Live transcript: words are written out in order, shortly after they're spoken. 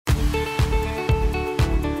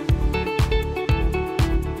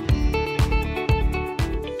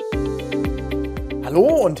Hallo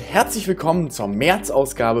und herzlich willkommen zur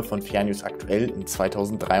März-Ausgabe von FährNews Aktuell in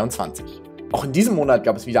 2023. Auch in diesem Monat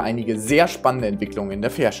gab es wieder einige sehr spannende Entwicklungen in der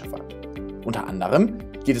Fährschifffahrt. Unter anderem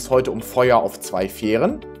geht es heute um Feuer auf 2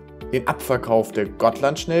 Fähren, den Abverkauf der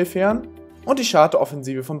Gotland Schnellfähren und die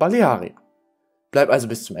Charteroffensive von Baleària. Bleib also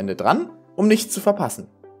bis zum Ende dran, um nichts zu verpassen.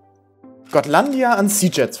 Gotlandia an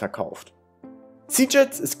Seajets verkauft.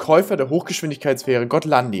 Seajets ist Käufer der Hochgeschwindigkeitsfähre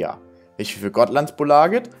Gotlandia, welche für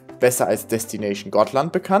Gotlandsbolaget, besser als Destination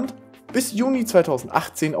Gotland bekannt, bis Juni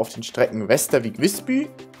 2018 auf den Strecken Västervik-Visby,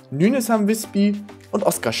 Nynäshamn-Visby und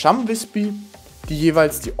Oskarshamn-Visby, die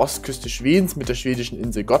jeweils die Ostküste Schwedens mit der schwedischen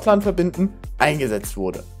Insel Gotland verbinden, eingesetzt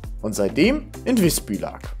wurde und seitdem in Visby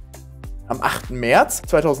lag. Am 8. März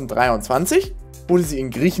 2023 wurde sie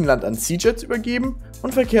in Griechenland an Seajets übergeben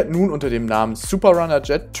und verkehrt nun unter dem Namen Superrunner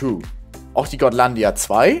Jet 2. Auch die Gotlandia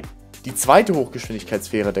 2, die zweite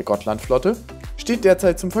Hochgeschwindigkeitsfähre der Gotlandflotte, steht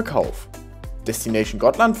derzeit zum Verkauf. Destination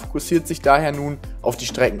Gotland fokussiert sich daher nun auf die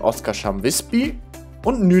Strecken Oskarshamn-Visby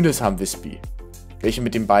und Nynäshamn-Visby, welche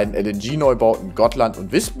mit den beiden LNG-Neubauten Gotland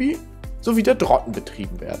und Visby sowie der Drotten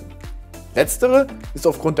betrieben werden. Letztere ist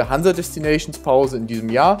aufgrund der Hansa Destinations Pause in diesem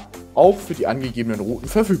Jahr auch für die angegebenen Routen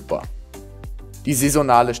verfügbar. Die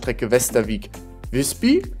saisonale Strecke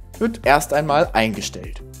Västervik-Visby wird erst einmal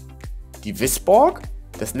eingestellt. Die Wisborg,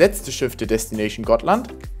 das letzte Schiff der Destination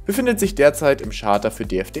Gotland, befindet sich derzeit im Charter für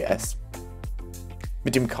DFDS.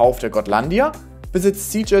 Mit dem Kauf der Gotlandia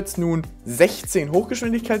besitzt Seajets nun 16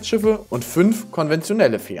 Hochgeschwindigkeitsschiffe und 5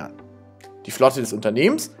 konventionelle Fähren. Die Flotte des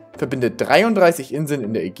Unternehmens verbindet 33 Inseln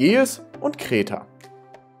in der Ägäis und Kreta.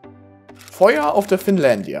 Feuer auf der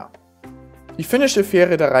FINLANDIA. Die finnische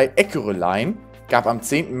Fährreederei Eckerö Line gab am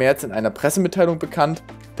 10. März in einer Pressemitteilung bekannt,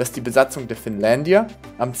 dass die Besatzung der FINLANDIA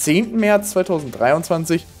am 10. März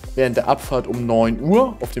 2023 während der Abfahrt um 9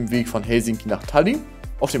 Uhr auf dem Weg von Helsinki nach Tallinn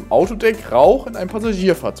auf dem Autodeck Rauch in einem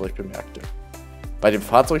Passagierfahrzeug bemerkte. Bei dem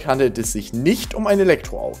Fahrzeug handelt es sich nicht um ein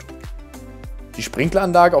Elektroauto. Die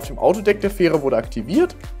Sprinkleranlage auf dem Autodeck der Fähre wurde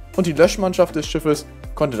aktiviert und die Löschmannschaft des Schiffes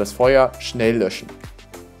konnte das Feuer schnell löschen.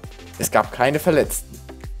 Es gab keine Verletzten.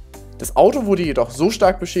 Das Auto wurde jedoch so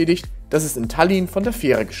stark beschädigt, dass es in Tallinn von der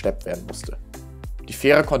Fähre geschleppt werden musste. Die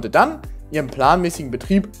Fähre konnte dann ihren planmäßigen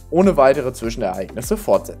Betrieb ohne weitere Zwischenereignisse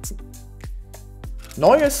fortsetzen.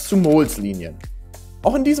 Neues zu Molslinjen.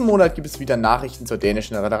 Auch in diesem Monat gibt es wieder Nachrichten zur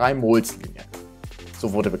dänischen Reederei Molslinjen.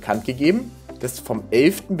 So wurde bekannt gegeben, dass vom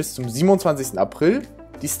 11. bis zum 27. April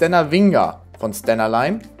die STENA VINGA von STENA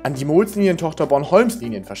Line an die Molslinjen-Tochter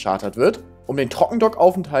Bornholmslinjen verschartert wird, um den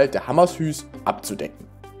Trockendockaufenthalt der Hammershus abzudecken.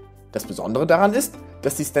 Das Besondere daran ist,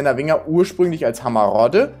 dass die STENA VINGA ursprünglich als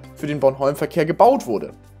Hammerrodde für den Bornholm-Verkehr gebaut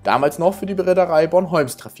wurde, damals noch für die Reederei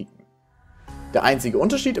Bornholms-Trafiken. Der einzige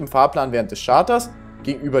Unterschied im Fahrplan während des Charters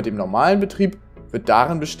gegenüber dem normalen Betrieb wird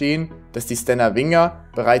darin bestehen, dass die STENA VINGA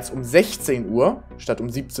bereits um 16 Uhr statt um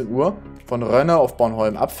 17 Uhr von Rönne auf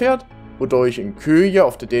Bornholm abfährt, wodurch in Køge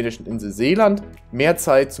auf der dänischen Insel Seeland mehr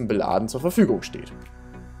Zeit zum Beladen zur Verfügung steht.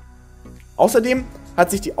 Außerdem hat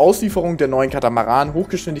sich die Auslieferung der neuen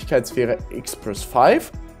Katamaran-Hochgeschwindigkeitsfähre Express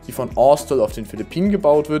 5, die von ISLE auf den Philippinen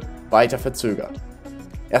gebaut wird, weiter verzögert.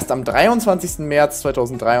 Erst am 23. März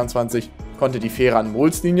 2023 konnte die Fähre an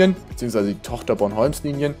Molslinjen bzw. die Tochter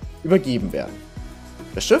Bornholmslinjen übergeben werden.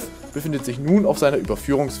 Das Schiff befindet sich nun auf seiner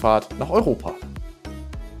Überführungsfahrt nach Europa.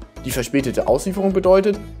 Die verspätete Auslieferung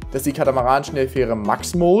bedeutet, dass die Katamaran-Schnellfähre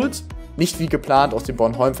Max Mols nicht wie geplant aus dem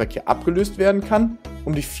Bornholm-Verkehr abgelöst werden kann,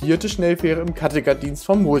 um die 4. Schnellfähre im Kattegat-Dienst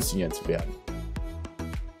von Molslinjen zu werden.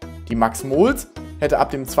 Die Max Mols hätte ab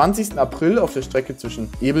dem 20. April auf der Strecke zwischen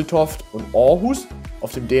Ebeltoft und Aarhus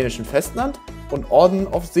auf dem dänischen Festland und Orden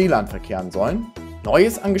auf Seeland verkehren sollen.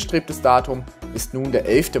 Neues angestrebtes Datum ist nun der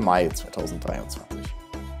 11. Mai 2023.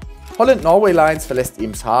 Holland Norway Lines verlässt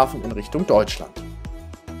Eemshaven in Richtung Deutschland.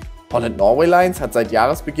 Holland Norway Lines hat seit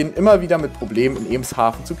Jahresbeginn immer wieder mit Problemen in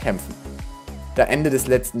Eemshaven zu kämpfen. Da Ende des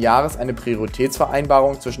letzten Jahres eine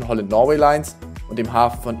Prioritätsvereinbarung zwischen Holland Norway Lines und dem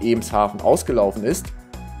Hafen von Eemshaven ausgelaufen ist,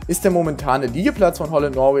 ist der momentane Liegeplatz von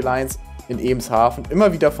Holland Norway Lines in Eemshaven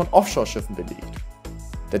immer wieder von Offshore-Schiffen belegt.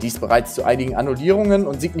 Da dies bereits zu einigen Annullierungen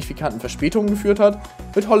und signifikanten Verspätungen geführt hat,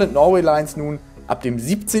 wird Holland Norway Lines nun ab dem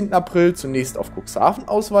 17. April zunächst auf Cuxhaven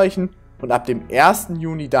ausweichen und ab dem 1.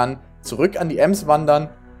 Juni dann zurück an die Ems wandern,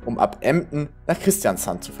 um ab Emden nach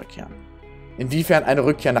Kristiansand zu verkehren. Inwiefern eine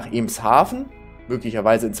Rückkehr nach Eemshaven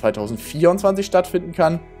möglicherweise in 2024 stattfinden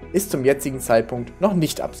kann, ist zum jetzigen Zeitpunkt noch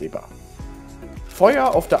nicht absehbar.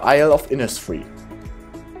 Feuer auf der ISLE of INNISFREE.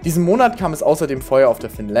 Diesen Monat kam es außerdem Feuer auf der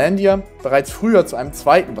FINLANDIA bereits früher zu einem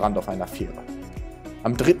zweiten Brand auf einer Fähre.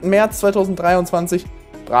 Am 3. März 2023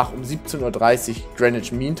 brach um 17:30 Uhr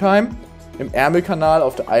Greenwich Mean Time im Ärmelkanal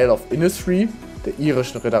auf der Isle of Innisfree der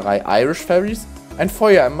irischen Reederei Irish Ferries ein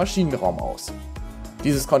Feuer im Maschinenraum aus.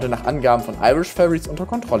 Dieses konnte nach Angaben von Irish Ferries unter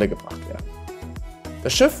Kontrolle gebracht werden.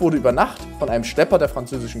 Das Schiff wurde über Nacht von einem Schlepper der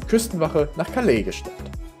französischen Küstenwache nach Calais gestellt.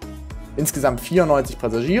 Insgesamt 94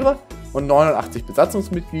 Passagiere und 89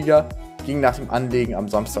 Besatzungsmitglieder gingen nach dem Anlegen am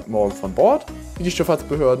Samstagmorgen von Bord, wie die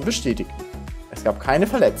Schifffahrtsbehörden bestätigten. Es gab keine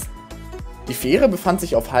Verletzten. Die Fähre befand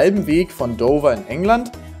sich auf halbem Weg von Dover in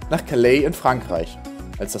England nach Calais in Frankreich,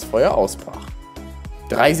 als das Feuer ausbrach.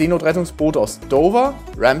 3 Seenotrettungsboote aus Dover,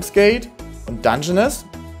 Ramsgate und Dungeness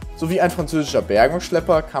sowie ein französischer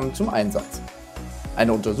Bergungsschlepper kamen zum Einsatz.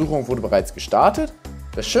 Eine Untersuchung wurde bereits gestartet,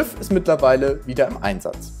 das Schiff ist mittlerweile wieder im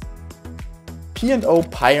Einsatz. P&O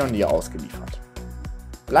Pioneer ausgeliefert.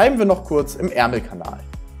 Bleiben wir noch kurz im Ärmelkanal.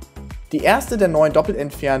 Die erste der 9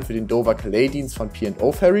 Doppelendfähren für den Dover-Calais-Dienst von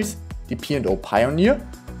P&O Ferries, die P&O Pioneer,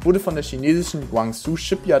 wurde von der chinesischen Guangzhou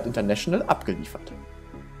Shipyard International abgeliefert.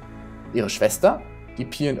 Ihre Schwester, die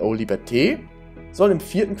P&O Liberté, soll im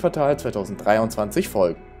 4. Quartal 2023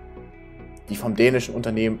 folgen. Die vom dänischen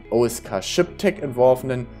Unternehmen OSK ShipTech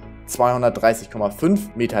entworfenen 230,5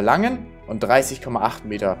 Meter langen und 30,8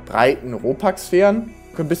 Meter breiten Ropax-Fähren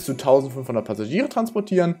können bis zu 1500 Passagiere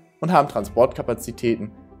transportieren und haben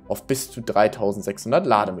Transportkapazitäten auf bis zu 3600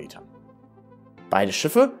 Lademetern. Beide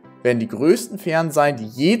Schiffe werden die größten Fähren sein, die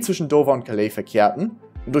je zwischen Dover und Calais verkehrten,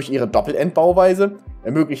 und durch ihre Doppelendbauweise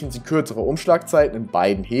ermöglichen sie kürzere Umschlagzeiten in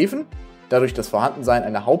beiden Häfen, dadurch das Vorhandensein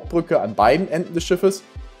einer Hauptbrücke an beiden Enden des Schiffes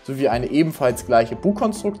sowie eine ebenfalls gleiche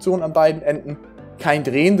Bugkonstruktion an beiden Enden kein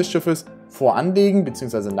Drehen des Schiffes vor Anlegen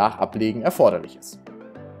bzw. nach Ablegen erforderlich ist.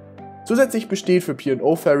 Zusätzlich besteht für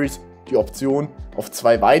P&O Ferries die Option auf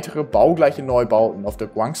 2 weitere baugleiche Neubauten auf der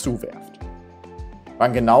Guangzhou-Werft.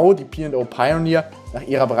 Wann genau die P&O Pioneer nach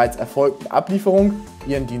ihrer bereits erfolgten Ablieferung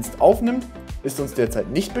ihren Dienst aufnimmt, ist uns derzeit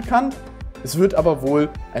nicht bekannt, es wird aber wohl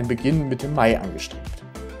ein Beginn Mitte Mai angestrebt.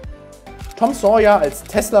 TOM SAWYER als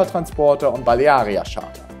Tesla-Transporter und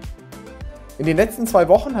Baleària-Charter. In den letzten 2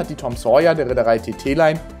 Wochen hat die TOM SAWYER der Reederei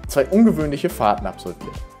TT-Line 2 ungewöhnliche Fahrten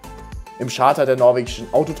absolviert. Im Charter der norwegischen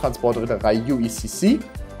Autotransportreederei UECC,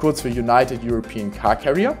 kurz für United European Car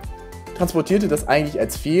Carrier, transportierte das eigentlich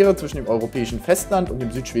als Fähre zwischen dem europäischen Festland und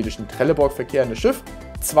dem südschwedischen Trelleborg verkehrende Schiff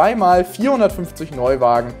 2x 450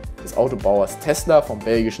 Neuwagen des Autobauers Tesla vom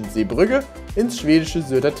belgischen Zeebrugge ins schwedische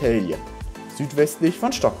Södertälje, südwestlich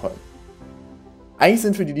von Stockholm. Eigentlich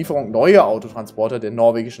sind für die Lieferung neue Autotransporter der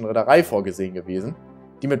norwegischen Reederei vorgesehen gewesen,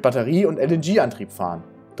 die mit Batterie- und LNG-Antrieb fahren,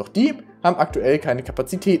 doch die haben aktuell keine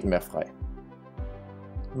Kapazitäten mehr frei.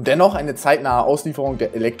 Um dennoch eine zeitnahe Auslieferung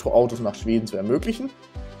der Elektroautos nach Schweden zu ermöglichen,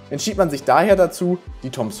 entschied man sich daher dazu,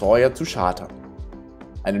 die TOM SAWYER zu chartern.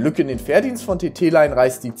 Eine Lücke in den Fährdienst von TT-Line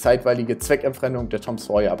reißt die zeitweilige Zweckentfremdung der TOM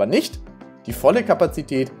SAWYER aber nicht, die volle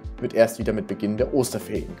Kapazität wird erst wieder mit Beginn der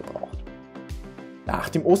Osterferien gebraucht. Nach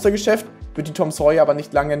dem Ostergeschäft wird die TOM SAWYER aber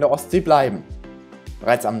nicht lange in der Ostsee bleiben.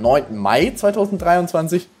 Bereits am 9. Mai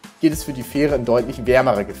 2023 geht es für die Fähre in deutlich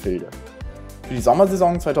wärmere Gefilde. Für die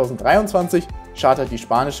Sommersaison 2023 chartert die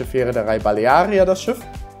spanische Fährreederei Baleària das Schiff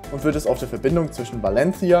und wird es auf der Verbindung zwischen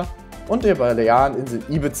Valencia und der Baleareninsel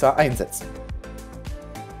Ibiza einsetzen.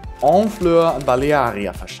 HONFLEUR an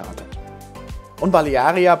Baleària verschartert. Und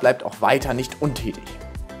Baleària bleibt auch weiter nicht untätig.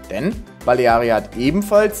 Denn Baleària hat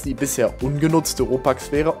ebenfalls die bisher ungenutzte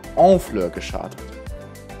Ropax-Fähre HONFLEUR geschartert.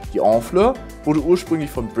 Die HONFLEUR wurde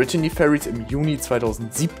ursprünglich von Brittany Ferries im Juni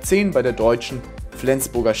 2017 bei der deutschen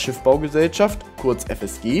Flensburger Schiffbaugesellschaft, kurz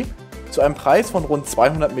FSG, zu einem Preis von rund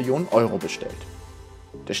 200 Millionen Euro bestellt.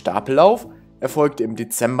 Der Stapellauf erfolgte im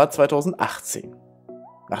Dezember 2018.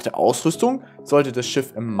 Nach der Ausrüstung sollte das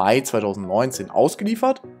Schiff im Mai 2019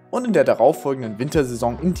 ausgeliefert und in der darauffolgenden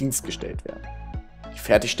Wintersaison in Dienst gestellt werden. Die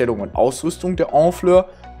Fertigstellung und Ausrüstung der HONFLEUR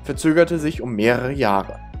verzögerte sich um mehrere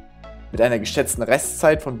Jahre. Mit einer geschätzten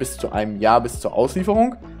Restzeit von bis zu einem Jahr bis zur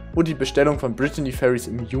Auslieferung wurde die Bestellung von Brittany Ferries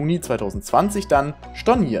im Juni 2020 dann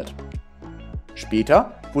storniert.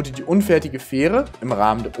 Später wurde die unfertige Fähre im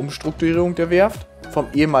Rahmen der Umstrukturierung der Werft vom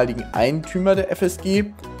ehemaligen Eigentümer der FSG,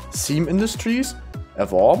 Seam Industries,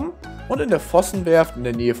 erworben und in der Fossenwerft in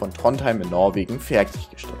der Nähe von Trondheim in Norwegen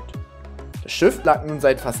fertiggestellt. Das Schiff lag nun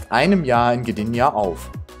seit fast einem Jahr in Gdynia auf,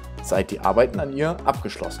 seit die Arbeiten an ihr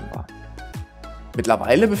abgeschlossen waren.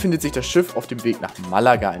 Mittlerweile befindet sich das Schiff auf dem Weg nach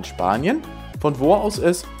Malaga in Spanien, von wo aus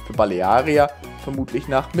es für Baleària vermutlich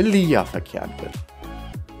nach Melilla verkehren wird.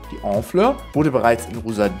 Die HONFLEUR wurde bereits in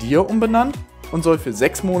Rusadir umbenannt und soll für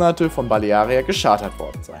 6 Monate von Baleària geschartert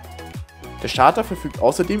worden sein. Der Charter verfügt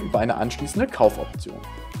außerdem über eine anschließende Kaufoption.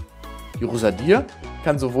 Die Rusadir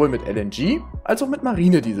kann sowohl mit LNG als auch mit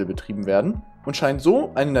Marinediesel betrieben werden und scheint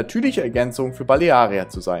so eine natürliche Ergänzung für Baleària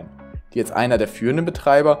zu sein, die als einer der führenden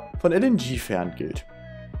Betreiber von LNG-Fähren gilt.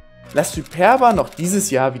 La Superba noch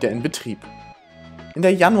dieses Jahr wieder in Betrieb. In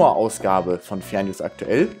der Januarausgabe von FährNews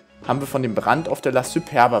Aktuell haben wir von dem Brand auf der La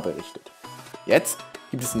Superba berichtet. Jetzt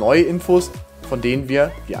gibt es neue Infos, von denen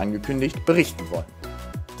wir, wie angekündigt, berichten wollen.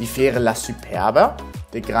 Die Fähre La Superba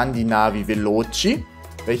der Grandi Navi Veloci,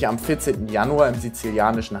 welche am 14. Januar im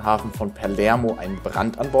sizilianischen Hafen von Palermo einen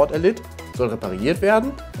Brand an Bord erlitt, soll repariert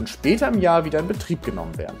werden und später im Jahr wieder in Betrieb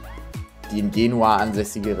genommen werden. Die in Genua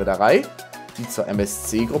ansässige Reederei, die zur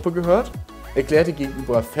MSC-Gruppe gehört, erklärte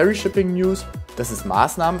gegenüber Ferry Shipping News, dass es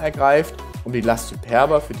Maßnahmen ergreift, um die La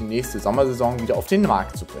Superba für die nächste Sommersaison wieder auf den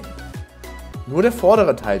Markt zu bringen. Nur der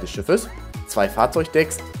vordere Teil des Schiffes, 2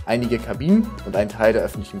 Fahrzeugdecks, einige Kabinen und ein Teil der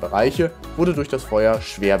öffentlichen Bereiche wurde durch das Feuer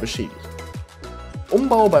schwer beschädigt.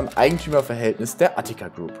 Umbau beim Eigentümerverhältnis der Attica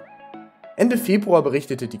Group. Ende Februar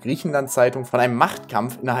berichtete die Griechenland-Zeitung von einem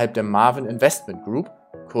Machtkampf innerhalb der Marvin Investment Group,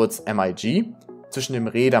 kurz MIG, zwischen dem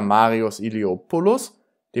Reeder Marios Iliopoulos,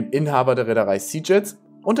 dem Inhaber der Reederei Seajets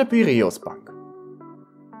und der Piraeus Bank.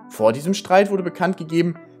 Vor diesem Streit wurde bekannt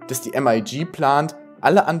gegeben, dass die MIG plant,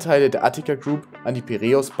 alle Anteile der Attica Group an die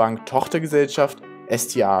Piraeus Bank Tochtergesellschaft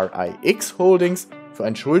STRIX Holdings für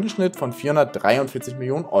einen Schuldenschnitt von 443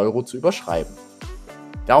 Millionen Euro zu überschreiben.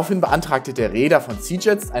 Daraufhin beantragte der Reeder von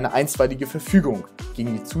Seajets eine einstweilige Verfügung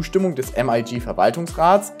gegen die Zustimmung des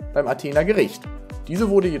MIG-Verwaltungsrats beim Athener Gericht. Diese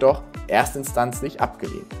wurde jedoch erstinstanzlich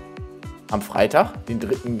abgelehnt. Am Freitag, den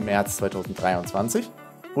 3. März 2023,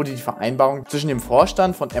 wurde die Vereinbarung zwischen dem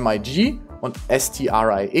Vorstand von MIG und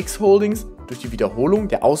STRIX Holdings durch die Wiederholung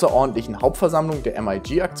der außerordentlichen Hauptversammlung der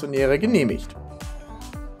MIG-Aktionäre genehmigt.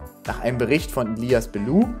 Nach einem Bericht von Elias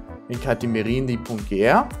Belou in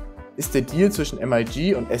Catemerini.gr ist der Deal zwischen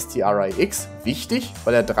MIG und STRIX wichtig,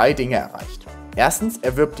 weil er 3 Dinge erreicht. Erstens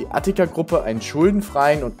erwirbt die Attica-Gruppe einen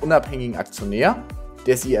schuldenfreien und unabhängigen Aktionär,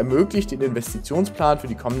 der es ihr ermöglicht, den Investitionsplan für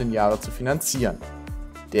die kommenden Jahre zu finanzieren,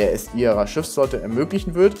 der es ihrer Schiffsflotte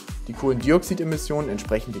ermöglichen wird, die Kohlendioxidemissionen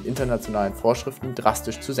entsprechend den internationalen Vorschriften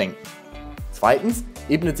drastisch zu senken. Zweitens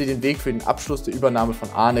ebnet sie den Weg für den Abschluss der Übernahme von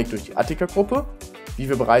ANEC durch die Attica-Gruppe, wie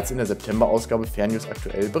wir bereits in der September-Ausgabe FährNews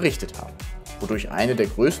Aktuell berichtet haben, wodurch eine der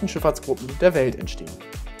größten Schifffahrtsgruppen der Welt entstehen.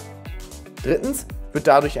 Drittens wird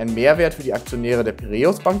dadurch ein Mehrwert für die Aktionäre der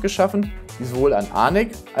Piraeus Bank geschaffen, die sowohl an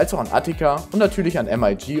ANEC als auch an Attica und natürlich an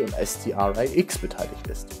MIG und STRIX beteiligt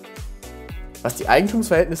ist. Was die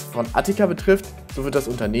Eigentumsverhältnisse von Attica betrifft, so wird das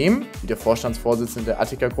Unternehmen, wie der Vorstandsvorsitzende der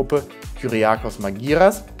Attica-Gruppe Kyriakos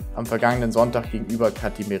Magiras am vergangenen Sonntag gegenüber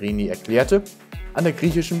Catemerini erklärte, an der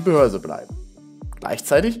griechischen Börse bleiben.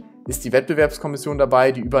 Gleichzeitig ist die Wettbewerbskommission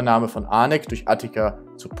dabei, die Übernahme von ANEC durch Attica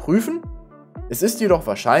zu prüfen. Es ist jedoch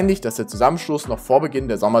wahrscheinlich, dass der Zusammenschluss noch vor Beginn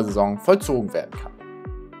der Sommersaison vollzogen werden kann.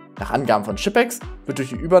 Nach Angaben von Shipex wird durch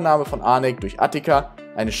die Übernahme von ANEC durch Attica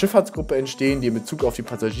eine Schifffahrtsgruppe entstehen, die in Bezug auf die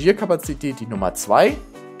Passagierkapazität die Nummer 2,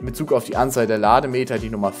 in Bezug auf die Anzahl der Lademeter die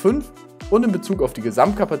Nummer 5 und in Bezug auf die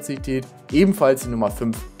Gesamtkapazität ebenfalls die Nummer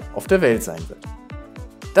 5 auf der Welt sein wird.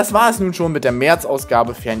 Das war es nun schon mit der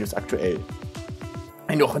März-Ausgabe FährNews Aktuell.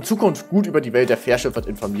 Wenn du auch in Zukunft gut über die Welt der Fährschifffahrt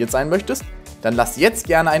informiert sein möchtest, dann lass jetzt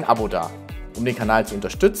gerne ein Abo da, um den Kanal zu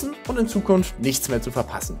unterstützen und in Zukunft nichts mehr zu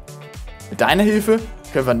verpassen. Mit deiner Hilfe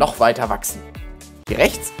können wir noch weiter wachsen. Hier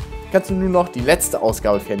rechts kannst du nun noch die letzte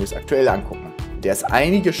Ausgabe FährNews Aktuell angucken, in der es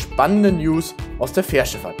einige spannende News aus der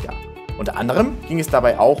Fährschifffahrt gab. Unter anderem ging es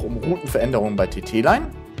dabei auch um Routenveränderungen bei TT-Line,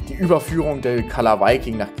 die Überführung der Cala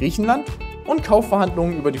Viking nach Griechenland und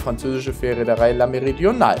Kaufverhandlungen über die französische Fährreederei La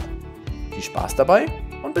Méridionale. Viel Spaß dabei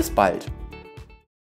und bis bald!